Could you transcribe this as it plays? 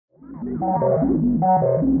With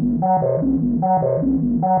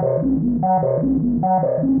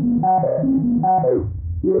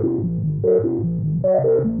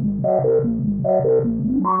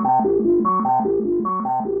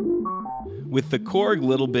the Korg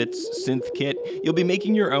Little Bits synth kit, you'll be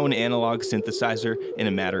making your own analog synthesizer in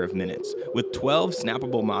a matter of minutes, with 12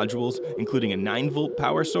 snappable modules, including a 9-volt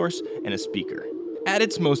power source and a speaker. At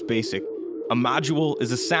its most basic, a module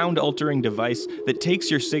is a sound-altering device that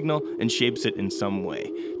takes your signal and shapes it in some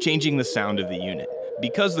way, changing the sound of the unit.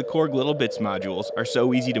 Because the Korg Little Bits modules are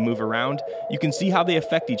so easy to move around, you can see how they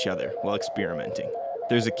affect each other while experimenting.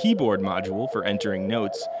 There's a keyboard module for entering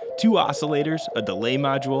notes, 2 oscillators, a delay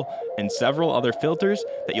module, and several other filters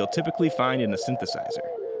that you'll typically find in a synthesizer.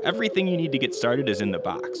 Everything you need to get started is in the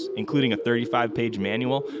box, including a 35-page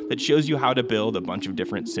manual that shows you how to build a bunch of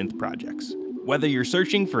different synth projects. Whether you're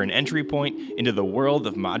searching for an entry point into the world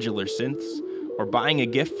of modular synths, or buying a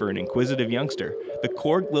gift for an inquisitive youngster, the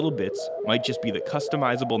Korg Little Bits might just be the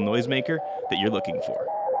customizable noisemaker that you're looking for.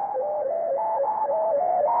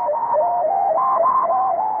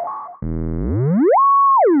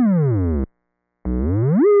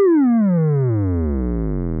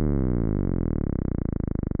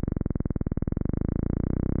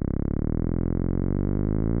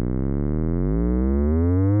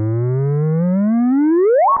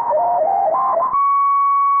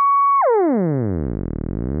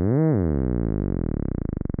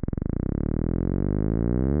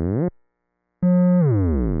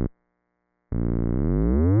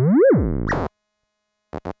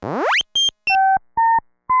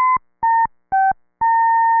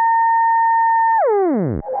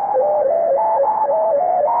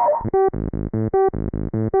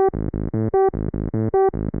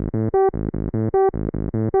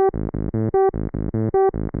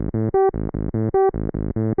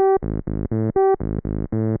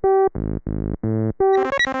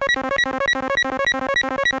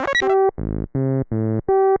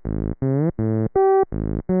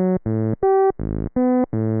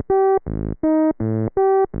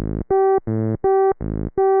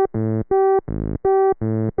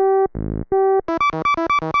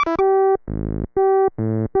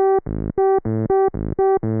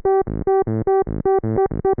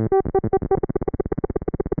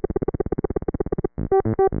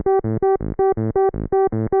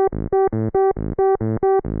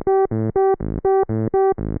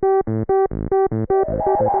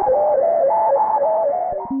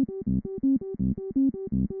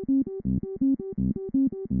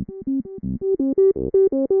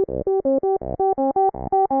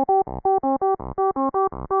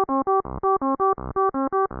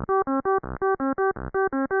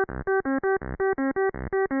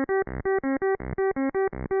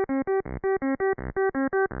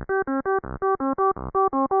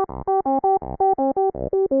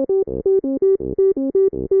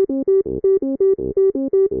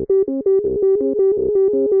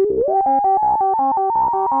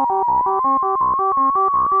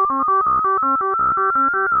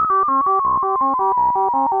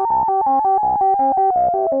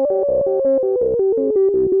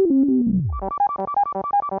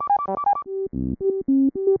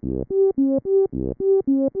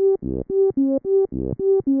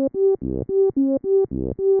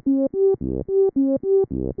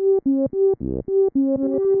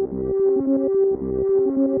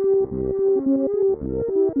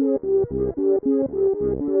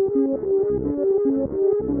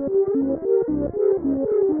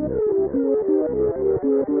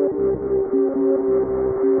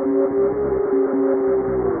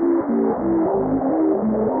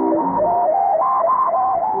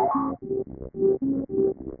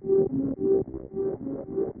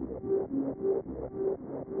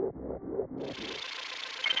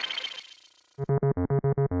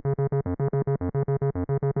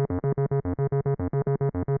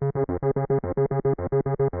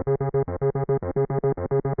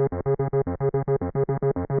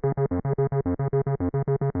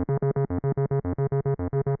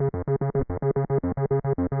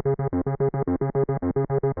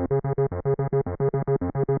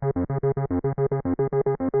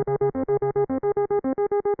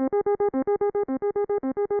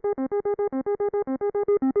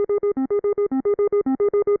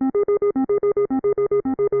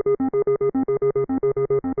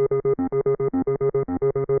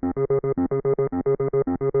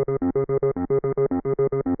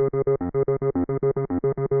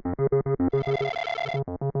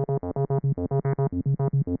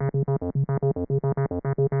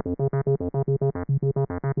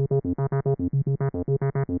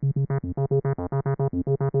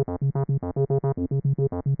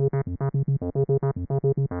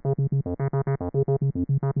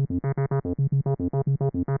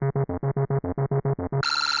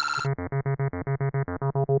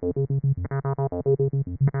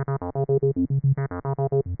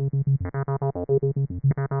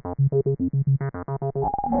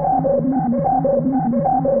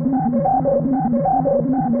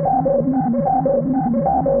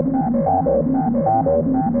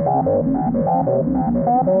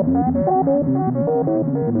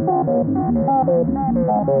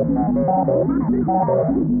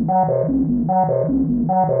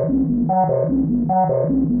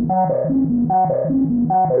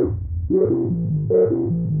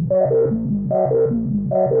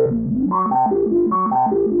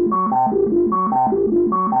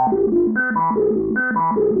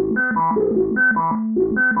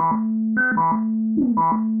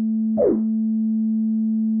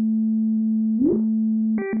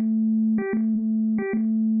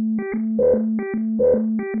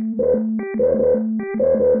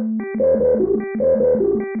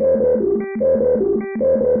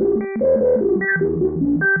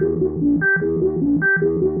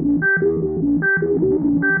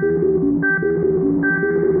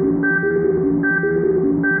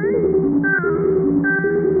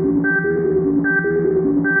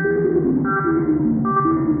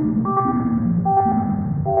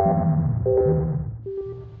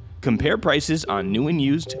 Compare prices on new and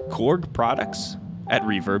used Korg products at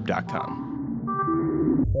Reverb.com.